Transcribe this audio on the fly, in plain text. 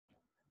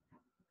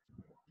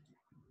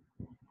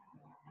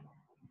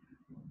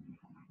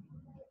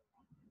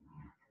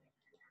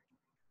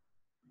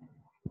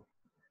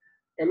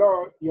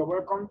Hello, you're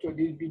welcome to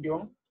this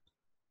video,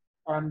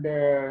 and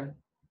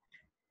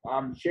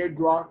I'm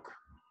Shedrach.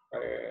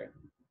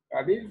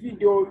 This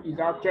video is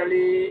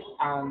actually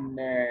an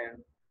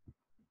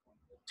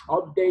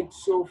update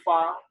so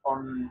far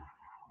on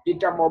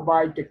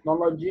Mobile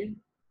Technology,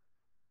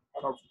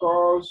 and of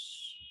course,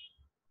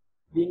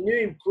 the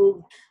new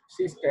improved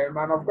system,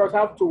 and of course,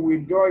 have to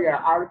withdraw your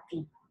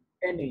RP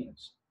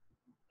earnings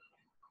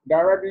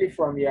directly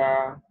from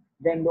your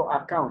vendor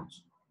account.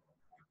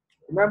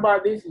 Remember,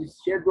 this is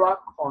Shedrach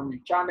on the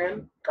channel.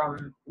 You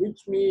can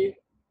reach me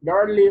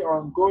directly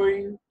on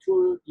going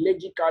to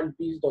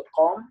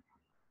legitcashbiz.com,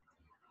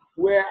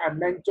 where I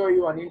mentor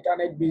you on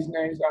internet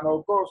business. And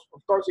of course,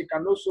 you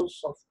can also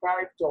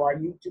subscribe to our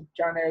YouTube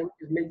channel,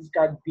 Legit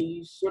Cash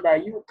Biz, so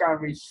that you can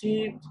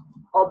receive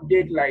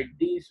updates like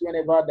this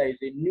whenever there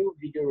is a new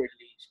video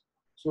release.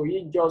 So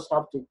you just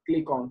have to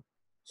click on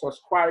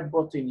subscribe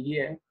button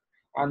here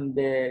and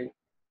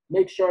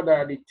make sure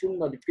that the tune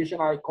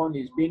notification icon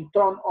is being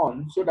turned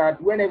on so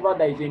that whenever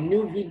there is a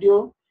new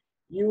video,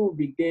 you will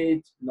be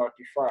get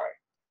notified.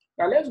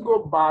 Now let's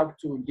go back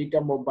to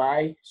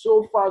Datamobile.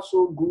 So far,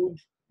 so good.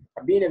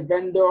 I've been a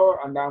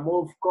vendor and I'm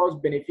of course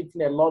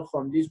benefiting a lot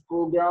from this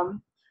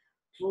program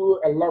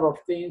through a lot of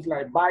things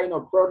like buying a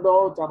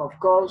product and of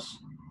course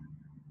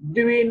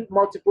doing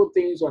multiple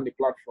things on the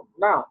platform.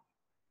 Now,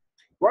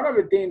 one of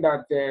the things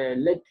that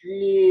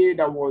lately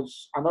there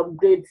was an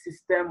upgrade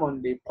system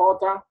on the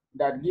portal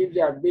that gives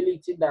the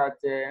ability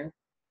that the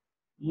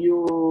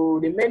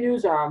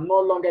menus are no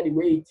longer the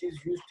way it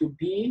is used to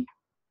be.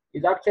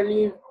 It's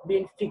actually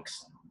being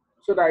fixed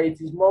so that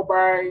it is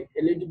mobile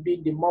a little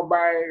bit. The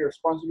mobile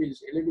responsive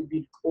is a little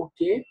bit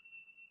okay.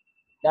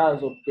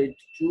 That's upgrade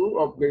 2,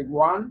 upgrade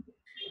 1.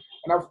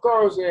 And of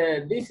course,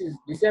 this is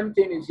the same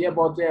thing is here,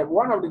 but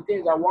one of the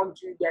things I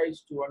want you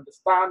guys to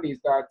understand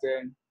is that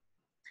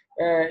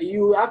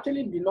you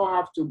actually do not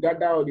have to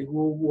gather the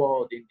whole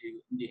world in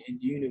the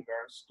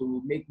universe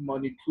to make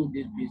money through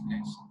this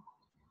business.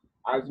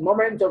 At the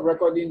moment of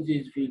recording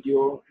this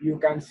video, you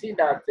can see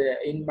that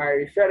in my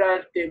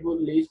referral table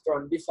list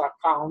on this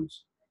account,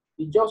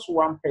 it's just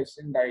one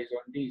person that is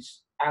on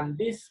this. And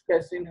this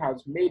person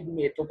has made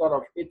me a total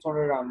of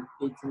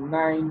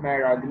 889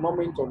 naira at the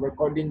moment of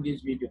recording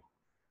this video.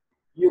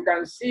 You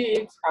can see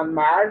it, and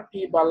my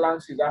RP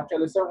balance is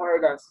actually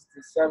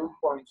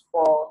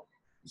 767.47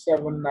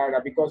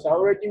 naira because I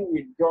already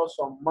withdraw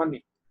some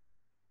money.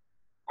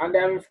 And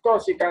then, of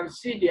course, you can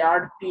see the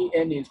RP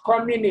earnings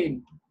coming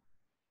in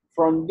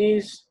from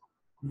this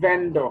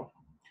vendor.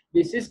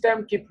 The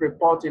system keep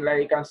reporting,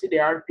 like you can see the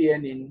RP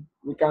earning.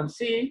 We can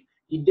see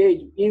the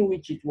date in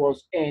which it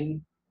was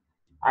earned.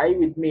 Are you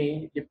with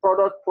me? The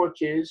product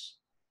purchase.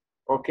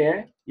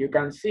 Okay, you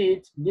can see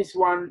it. This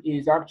one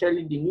is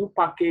actually the new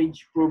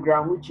package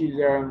program, which is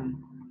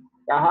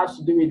that has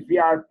to do with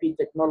VRP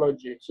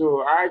Technology.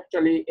 So I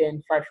actually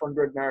earned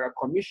 500 naira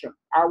commission.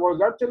 I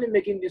was actually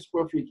making this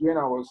profit when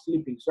I was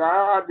sleeping, so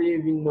I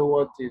didn't even know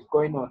what is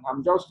going on.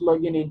 I'm just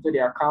logging into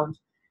the account,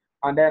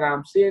 and then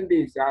I'm seeing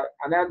this,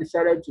 and I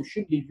decided to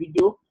shoot the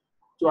video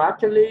to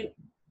actually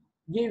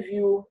give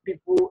you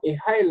people a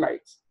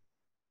highlight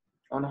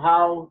on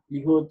how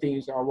the whole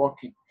things are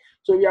working.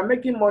 So we are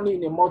making money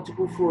in a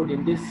multiple fold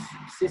in this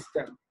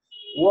system.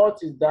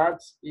 What is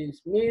that? It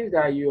means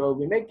that you will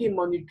be making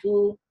money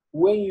too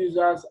when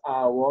users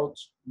are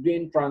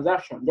doing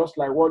transactions, just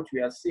like what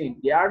we are seeing.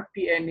 The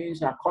RP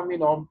earnings are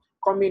coming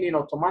in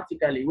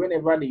automatically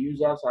whenever the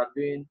users are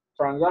doing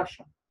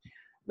transactions.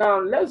 Now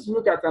let's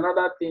look at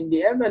another thing.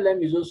 The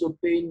MLM is also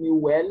paying me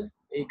well.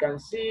 You can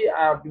see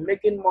I've been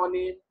making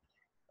money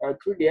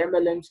through the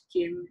MLM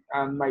scheme,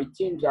 and my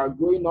teams are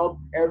going up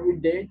every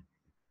day.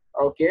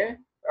 Okay,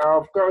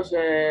 of course,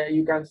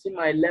 you can see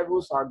my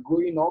levels are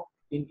going up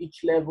in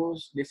each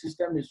levels. The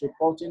system is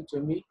reporting to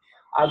me.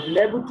 I've been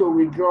able to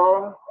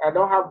withdraw. I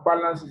don't have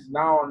balances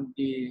now on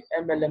the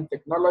MLM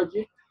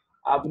technology.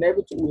 I've been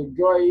able to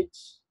withdraw it.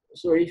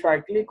 So if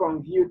I click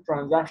on view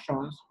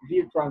transactions,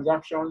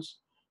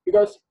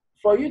 because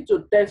for you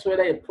to test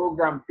whether a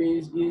program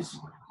pays is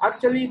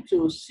actually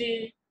to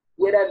see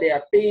whether they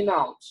are paying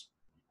out.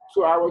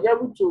 So I was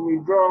able to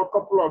withdraw a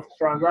couple of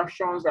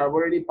transactions I've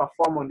already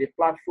performed on the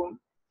platform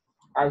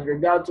as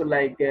regard to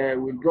like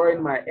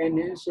withdrawing my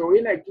earnings. So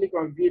when I click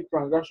on view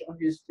transaction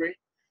history,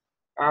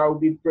 I'll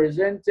be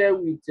presented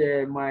with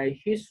my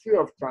history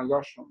of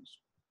transactions.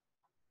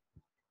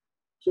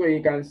 So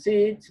you can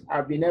see it.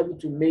 I've been able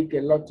to make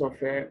a lot of,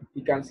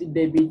 you can see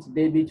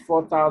debit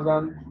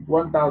 4,000,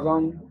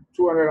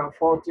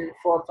 1,240,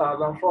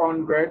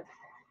 4,400.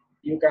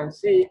 You can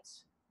see it.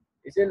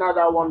 It's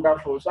another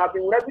wonderful. So I've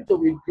been able to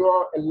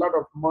withdraw a lot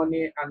of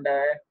money, and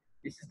the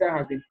system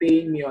has been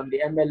paying me on the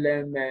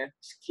MLM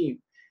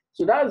scheme.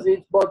 So that's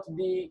it. But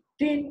the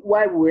thing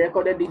why we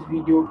recorded this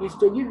video is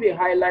to give you a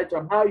highlight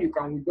on how you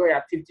can withdraw your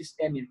activities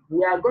earning.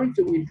 We are going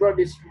to withdraw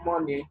this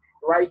money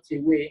right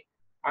away,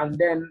 and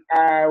then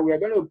we are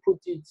going to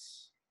put it,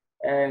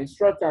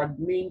 instruct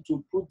admin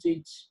to put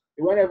it,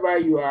 whenever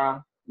you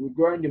are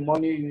withdrawing the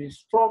money, you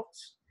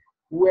instruct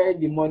where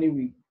the money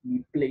will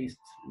be placed.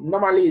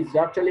 Normally, it's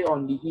actually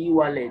on the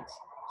e-wallet.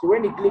 So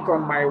when you click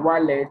on my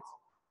wallet,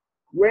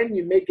 when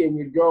you make a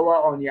withdrawal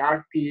on your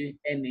RP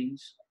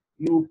earnings,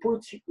 you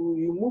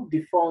move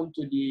the fund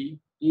to the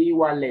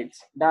e-wallet.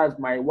 That's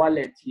my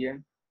wallet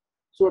here,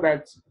 so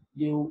that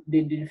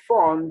the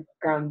fund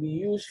can be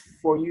used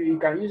for you. You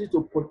can use it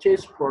to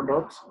purchase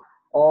products,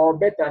 or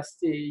better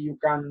still, you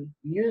can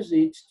use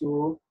it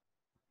to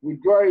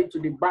withdraw it to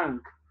the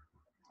bank.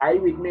 Are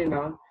you with me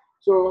now?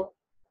 So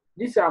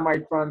these are my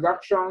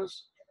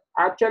transactions.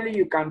 Actually,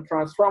 you can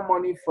transfer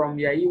money from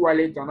your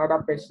e-wallet to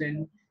another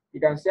person. You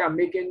can say I'm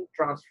making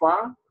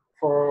transfer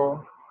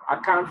for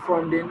account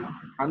funding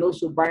and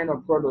also buying a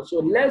product. So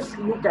let's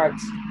look at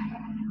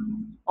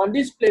on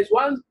this place.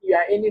 Once you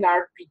are earning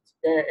RP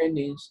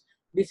earnings,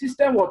 the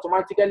system will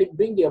automatically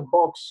bring a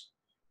box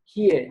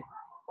here.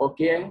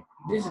 Okay,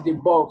 this is the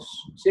box.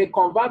 Say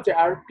convert your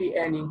RP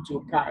earning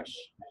to cash.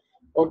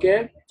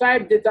 Okay,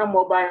 type data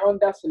mobile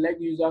under select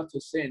user to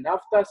send.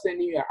 After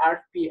sending your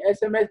RP,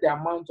 SMS the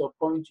amount of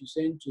points you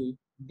send to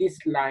this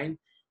line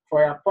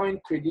for your point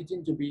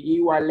crediting to be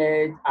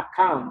e-wallet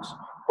account.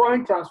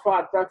 Point transfer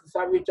attracts a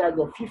service charge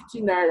of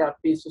 50 naira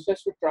per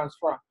successful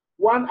transfer.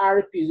 1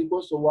 RP is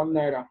equal to 1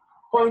 naira.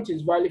 Point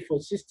is valid for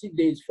 60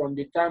 days from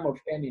the time of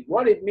earning.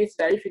 What it means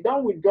that if you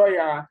don't withdraw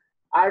your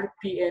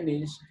RP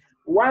earnings,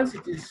 once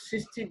it is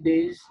 60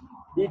 days,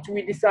 it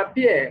will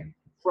disappear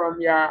from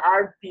your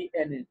RP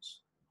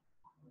earnings.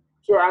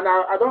 So, and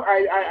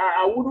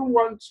I wouldn't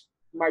want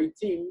my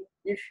team,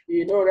 if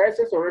you know the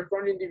essence of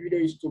responding the video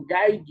is to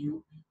guide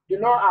you. Do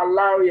not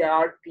allow your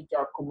RP to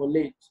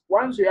accumulate.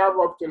 Once you have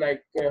up to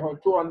like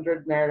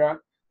 200 naira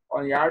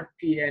on your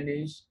RP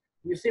earnings,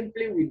 you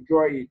simply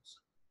withdraw it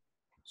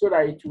so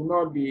that it will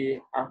not be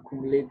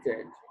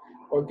accumulated.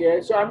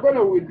 Okay, so I'm going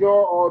to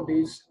withdraw all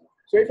this.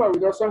 So if I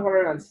withdraw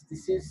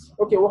 766,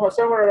 okay, well,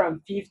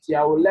 750,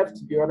 I will left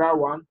the other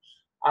one.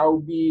 I will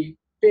be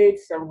paid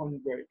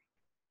 700.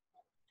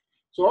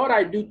 So what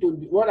I need to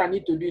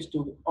do is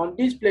to, on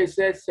this place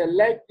says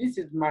select, this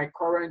is my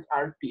current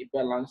RP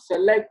balance,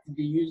 select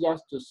the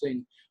users to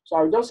send. So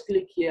I'll just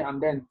click here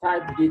and then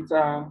type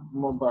data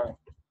mobile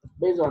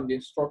based on the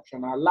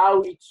instruction, allow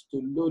it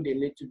to load a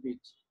little bit.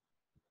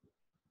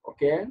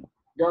 Okay,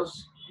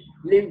 just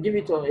give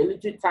it a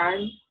little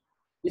time.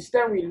 This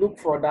time we look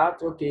for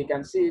that. Okay, you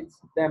can see it.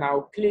 Then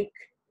I'll click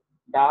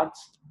that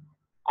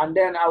and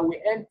then I will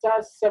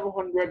enter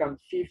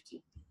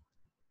 750.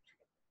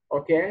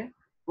 Okay.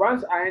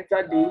 Once I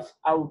enter this,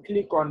 I will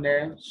click on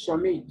the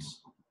submit.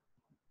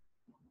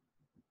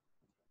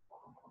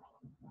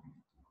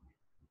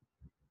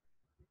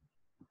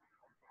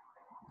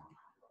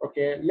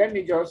 Okay, let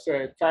me just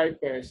type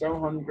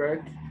 700.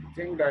 I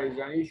think there is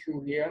an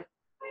issue here.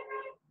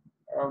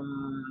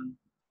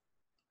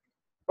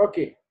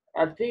 Okay,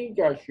 I think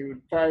I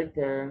should type,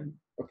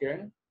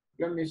 okay,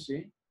 let me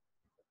see.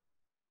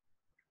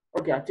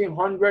 Okay, I think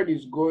 100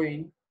 is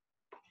going.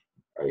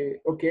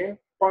 Okay,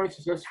 point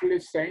successfully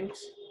sent.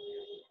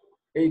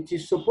 It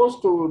is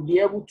supposed to be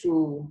able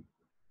to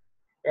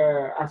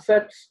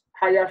accept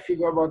higher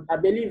figure, but I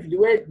believe the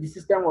way the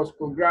system was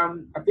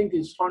programmed, I think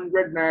it's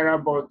 100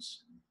 naira, but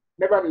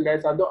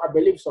nevertheless, I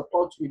believe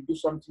support will do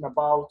something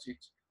about it.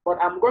 But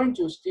I'm going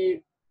to still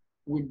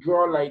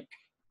withdraw like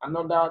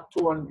another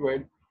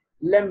 200.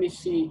 Let me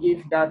see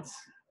if that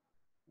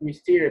will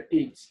still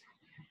repeat.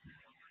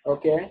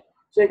 Okay,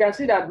 so you can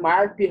see that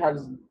my RP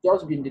has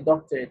just been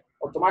deducted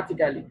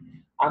automatically,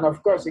 and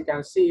of course you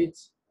can see it.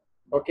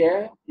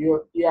 Okay,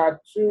 your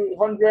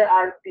 200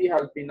 RP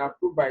has been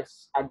approved by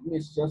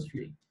admin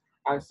successfully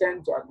and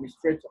sent to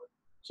administrator.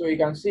 So you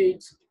can see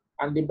it,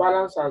 and the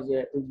balance has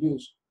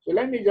reduced. So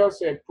let me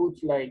just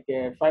put like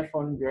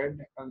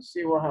 500 and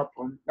see what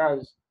happens.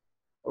 That's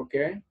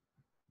okay.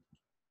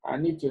 I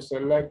need to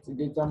select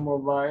data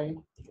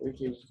mobile, which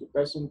is the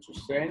person to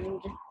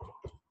send.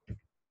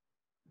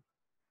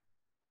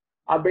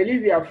 I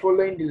believe you are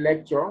following the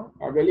lecture.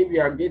 I believe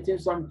you are getting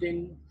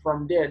something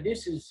from there.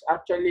 This is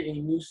actually a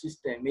new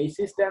system, a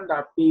system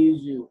that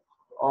pays you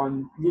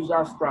on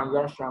users'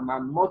 transaction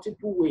and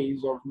multiple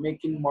ways of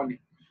making money.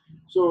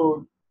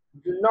 So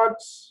do not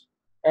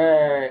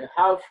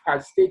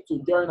hesitate to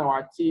join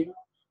our team.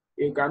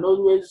 You can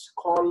always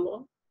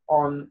call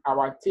on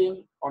our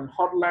team on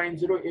hotline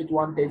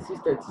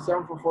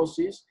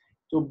 08136374446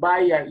 to buy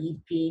your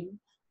ePIN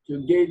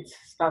to get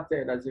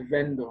started as a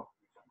vendor.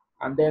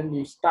 And then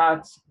you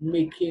start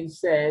making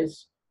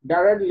sales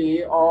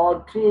directly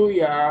or through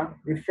your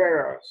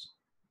referrals.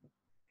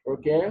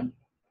 Okay?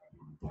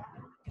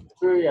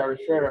 Through your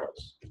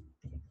referrals.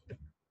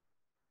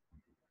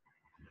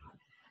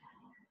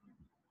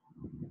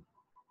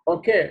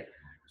 Okay,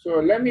 so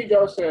let me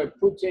just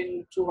put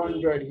in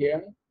 200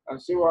 here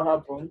and see what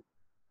happens.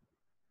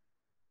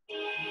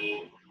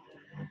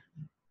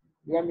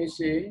 Let me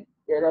see,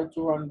 there are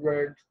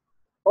 200.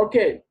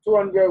 Okay,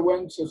 200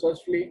 went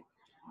successfully,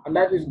 and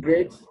that is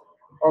great.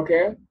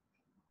 Okay,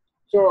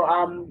 so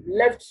I'm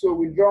left to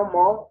withdraw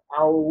more.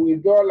 I'll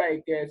withdraw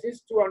like,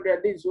 since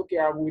 200 is okay,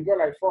 I'll withdraw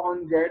like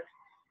 400.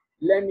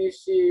 Let me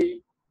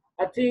see.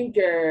 I think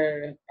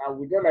I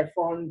will do like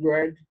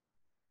 400,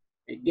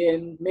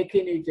 again,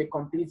 making it a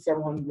complete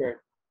 700.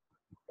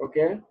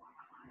 Okay.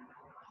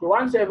 So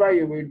once ever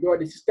you withdraw,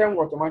 the system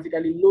will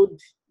automatically load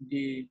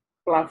the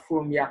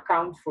platform, the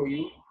account for you.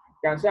 You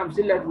can say I'm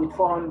still left with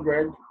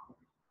 400.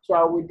 So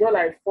I will withdraw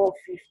like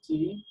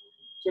 450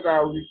 so that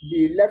I will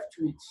be left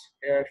with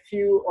a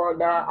few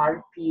other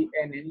RP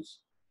earnings.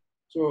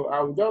 So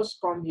I will just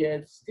come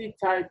here, still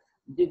type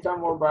data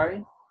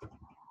mobile.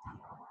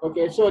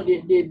 Okay, so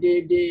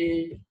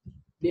the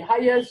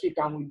highest you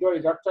can withdraw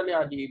is actually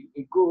at the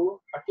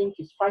goal, I think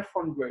it's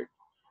 500.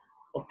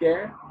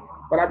 Okay,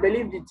 but I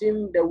believe the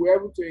team they were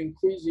able to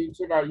increase it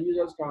so that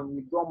users can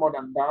withdraw more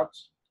than that.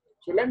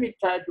 So let me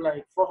type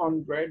like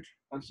 400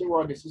 and see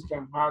what the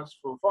system has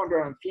for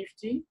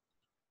 450,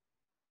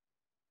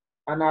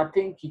 and I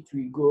think it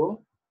will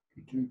go.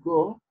 It will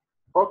go.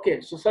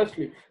 Okay,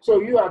 successfully. So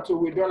you have to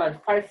withdraw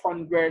like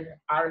 500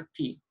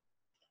 RP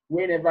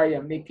whenever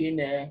you're making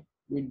a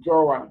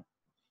withdrawal.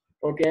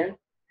 Okay,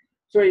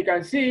 so you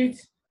can see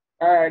it.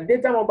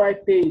 Data mobile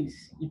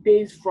pays. It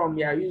pays from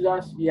your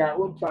users via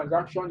own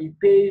transaction. It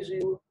pays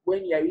you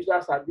when your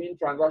users are doing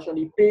transaction.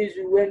 It pays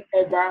you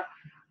whenever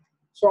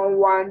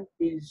someone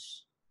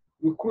is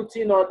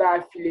recruiting other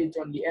affiliates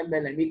on the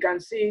MLM. You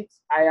can see it.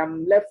 I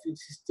am left with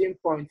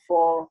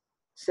 16.47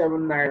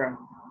 naira.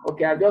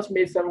 Okay, I just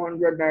made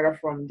 700 naira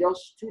from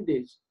just 2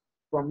 days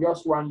from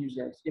just one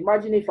user.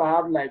 Imagine if I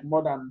have like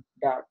more than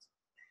that.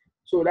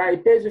 So that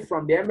it pays you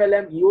from the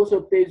MLM. He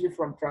also pays you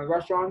from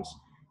transactions.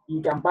 You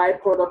can buy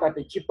product at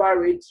a cheaper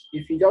rate.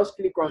 If you just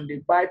click on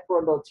the buy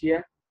product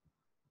here,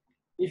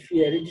 if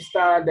you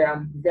register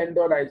the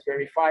vendor that is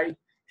verified,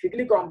 if you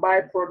click on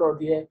buy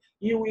product here,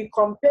 you will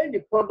compare the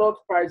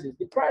product prices.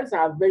 The prices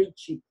are very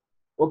cheap.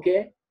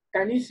 Okay,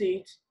 can you see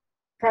it?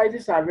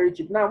 Prices are very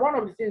cheap. Now, one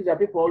of the things that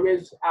people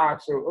always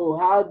ask, oh,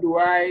 how do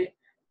I,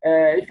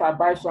 if I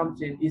buy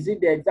something, is it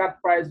the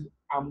exact price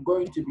I'm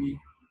going to be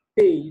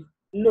paid?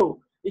 No.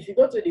 If you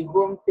go to the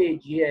home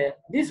page here,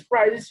 these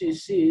prices you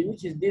see,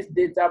 which is this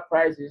data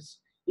prices,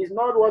 is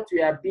not what we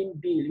are being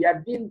billed. We are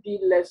being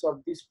billed less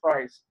of this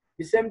price.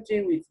 The same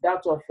thing with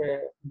that of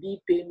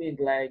B payment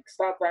like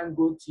StarTime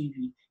Go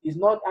TV is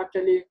not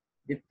actually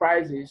the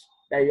prices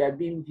that you are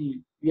being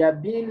billed. We are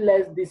being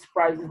less these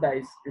prices that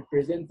is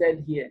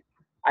represented here.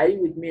 Are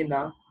you with me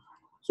now?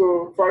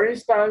 So for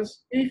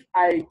instance, if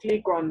I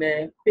click on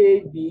the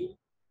pay B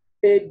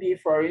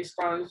for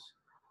instance,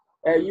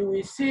 you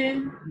will see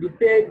the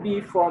pay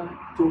B form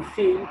to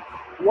fill,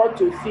 what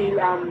to fill,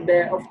 and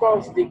of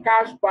course the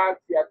cashback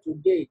you are to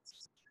get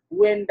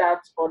when that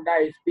order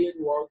is being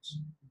what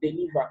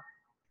delivered.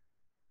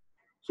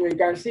 So you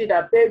can see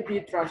that pay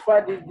B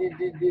transfer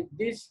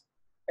this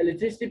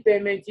electricity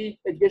payment,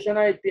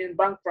 educational payment,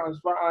 bank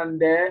transfer, and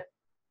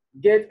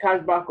get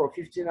cashback of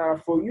 15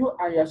 naira for you,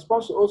 and your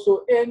sponsor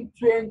also earn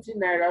 20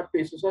 naira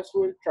per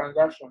successful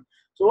transaction.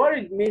 So what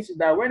it means is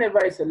that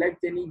whenever I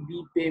select any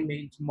B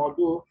payment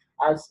module,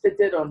 as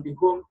stated on the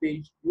home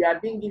page, we are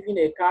being given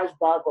a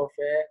cashback of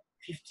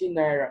 15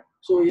 naira.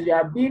 So if you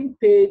are being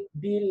paid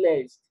B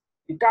less,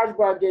 the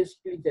cashback gets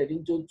split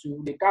into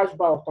two. The cashback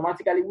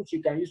automatically, which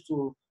you can use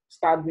to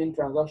start doing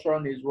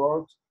transaction, is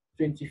worth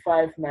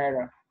 25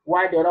 naira,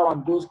 while the other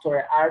one goes to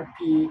a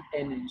RP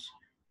earnings.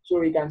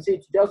 So you can see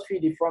it, just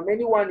feed it from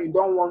anyone you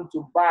don't want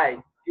to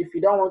buy. If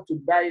you don't want to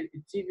buy a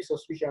TV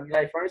subscription,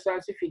 like for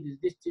instance, if it is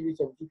this TV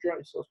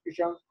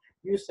subscription,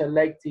 you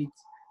select it,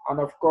 and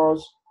of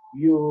course,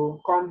 you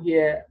come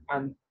here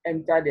and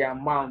enter the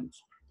amount.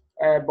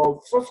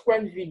 But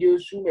subsequent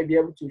videos, you may be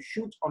able to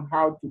shoot on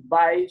how to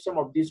buy some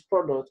of these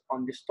products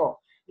on the store.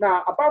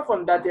 Now, apart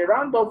from that, a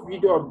round-up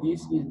video of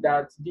this is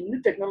that the new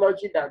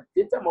technology that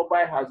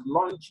Datamobile has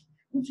launched,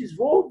 which is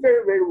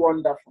very, very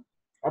wonderful.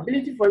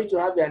 Ability for you to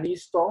have an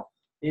e-store,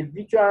 a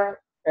virtual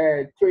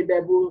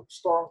tradable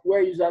store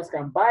where users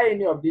can buy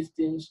any of these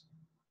things,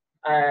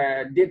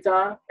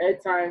 data,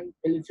 airtime,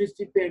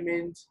 electricity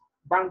payments,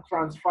 bank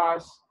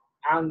transfers,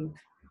 and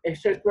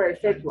etc.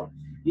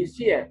 is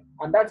here,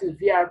 and that is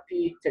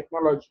VRP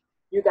Technology.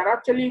 You can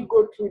actually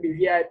go through the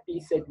VIP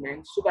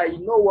segment so that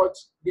you know what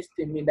this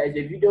thing means. There is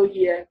a video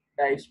here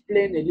that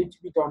explains a little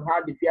bit on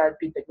how the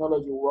VRP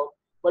technology works,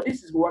 but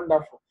this is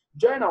wonderful.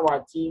 Join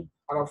our team,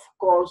 and of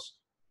course,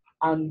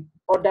 and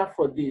order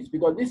for this,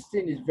 because this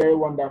thing is very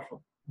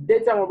wonderful.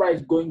 Data Mobile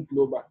is going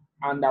global,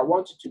 and I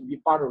want you to be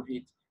part of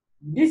it.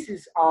 This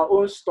is our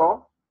own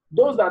store.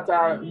 Those that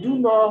do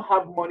not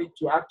have money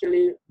to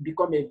actually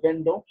become a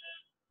vendor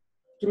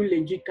through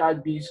Legit Cash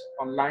Biz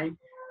online,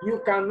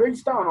 you can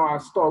register on our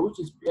store, which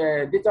is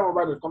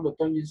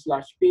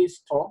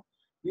datamobile.com.ng/paystore.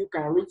 You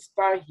can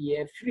register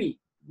here free.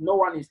 No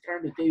one is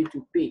trying to tell you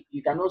to pay.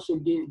 You can also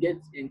get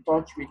in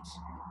touch with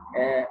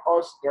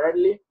us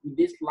directly with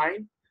this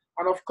line.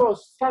 And of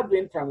course, start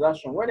doing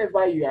transaction.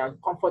 Whenever you are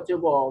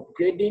comfortable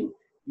upgrading,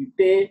 you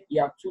pay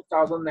your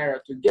 2,000 naira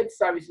to get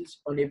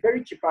services on a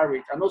very cheaper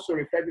rate, and also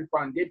refer people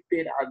and get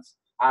paid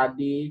at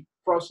the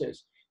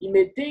process. You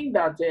may think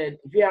that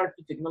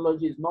VRP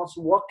technology is not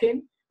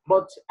working,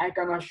 but I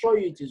can assure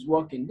you it is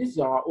working. This is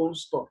our own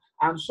store,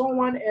 and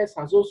someone else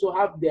has also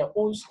have their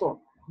own store.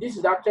 This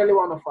is actually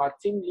one of our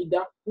team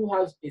leader who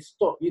has a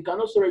store. You can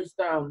also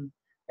register on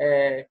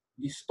the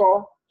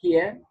store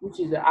here, which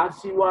is the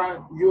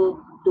Asiwa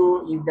You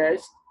to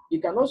Invest. You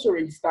can also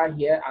register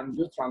here and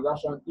do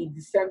transaction. It's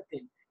the same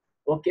thing.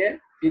 Okay.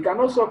 You can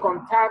also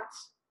contact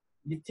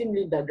the team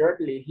leader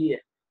directly here.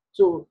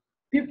 So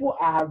people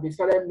have been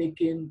started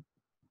making,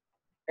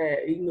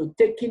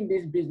 taking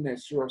this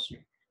business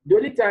seriously. The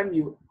only time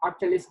you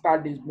actually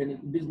start this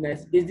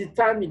business is the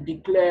time you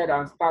declare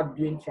and start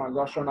doing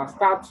transaction and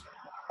start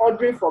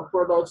ordering for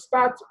products,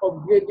 start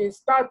upgrading,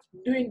 start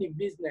doing the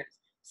business.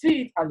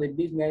 See it as a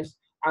business,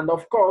 and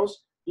of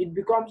course, it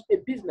becomes a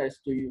business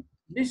to you.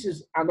 This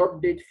is an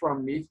update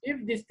from me.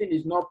 If this thing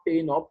is not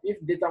paying up, if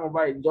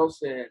Datamobile is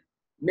just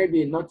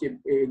maybe not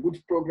a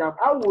good program,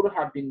 I would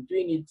have been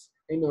doing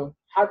it,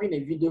 having a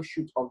video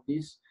shoot of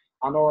this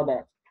and all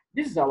that.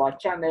 This is our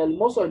channel.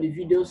 Most of the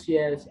videos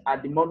here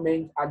at the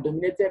moment are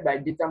dominated by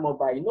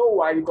Datamobile. You know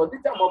why? Because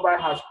Datamobile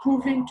has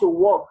proven to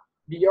work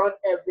beyond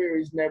every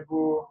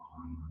reasonable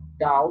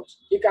doubt.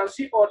 You can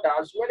see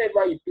orders.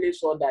 Whenever you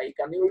place order, you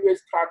can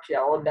always track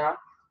your order,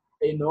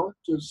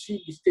 to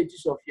see the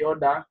status of your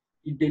order,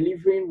 the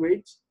delivering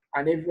rate,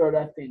 and every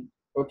other thing.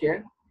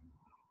 Okay?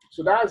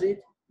 So that's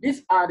it.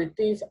 These are the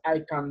things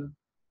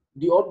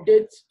the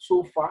updates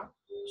so far.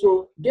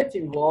 So get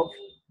involved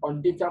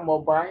on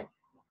Datamobile,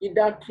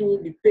 either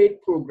through the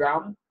paid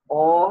program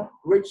or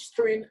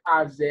registering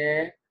as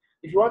if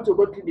you want to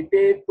go to the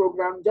paid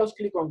program, just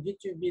click on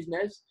VTU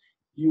Business.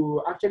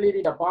 You actually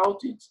read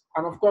about it,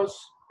 and of course,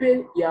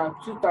 pay your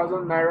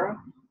 2,000 naira.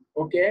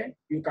 Okay,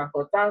 you can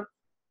contact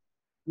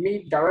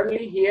me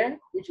directly here,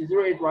 which is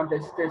 081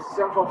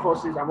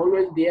 7446. I'm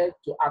always there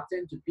to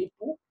attend to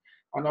people,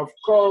 and of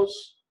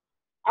course,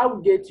 I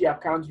will get your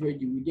account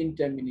ready within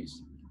 10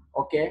 minutes,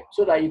 okay,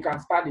 so that you can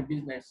start the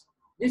business.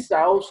 These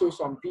are also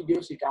some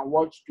videos you can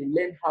watch to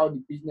learn how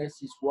the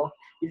businesses work,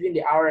 even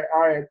the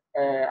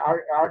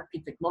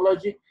VRP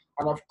technology.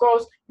 And of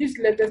course, this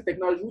latest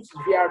technology, which is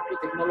VRP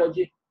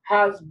technology,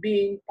 has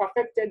been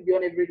perfected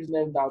beyond every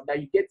reasonable doubt, that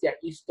you get your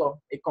e-store,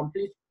 a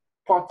complete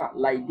portal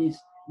like this,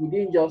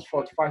 within just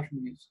 45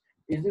 minutes.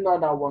 Isn't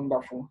that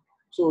wonderful?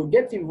 So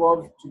get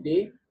involved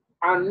today,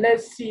 and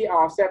let's see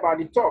ourselves at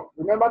the top.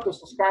 Remember to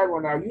subscribe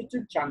on our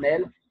YouTube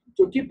channel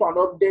to keep an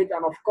update.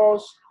 And of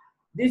course,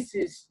 this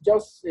is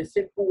just a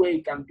simple way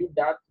you can do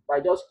that by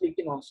just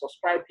clicking on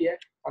subscribe here.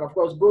 And of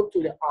course, go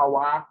to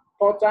our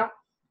portal,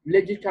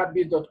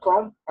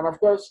 legitcash.com. And of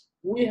course,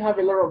 we have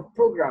a lot of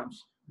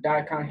programs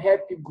that can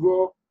help you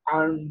grow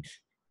and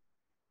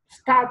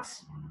start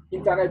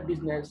internet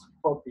business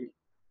properly.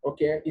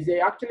 Okay, it's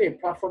actually a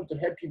platform to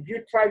help you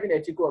build thriving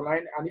ethical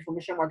online and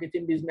information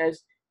marketing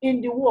business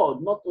in the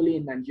world, not only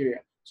in Nigeria.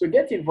 So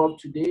get involved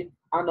today,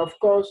 and of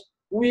course,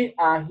 we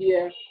are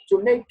here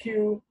to make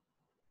you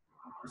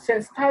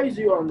sensitize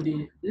you on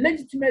the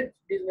legitimate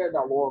business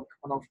at work,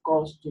 and of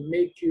course, to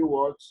make you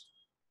what?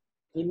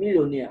 A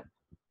millionaire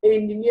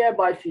in the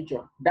nearby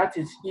future. That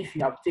is if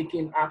you have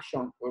taken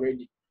action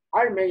already.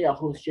 I remain your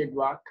host,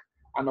 Shedrach,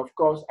 and of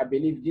course, I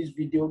believe this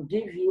video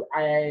gives you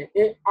an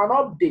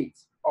update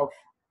of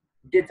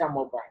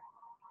Datamobile.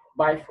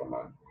 Bye for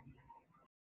now.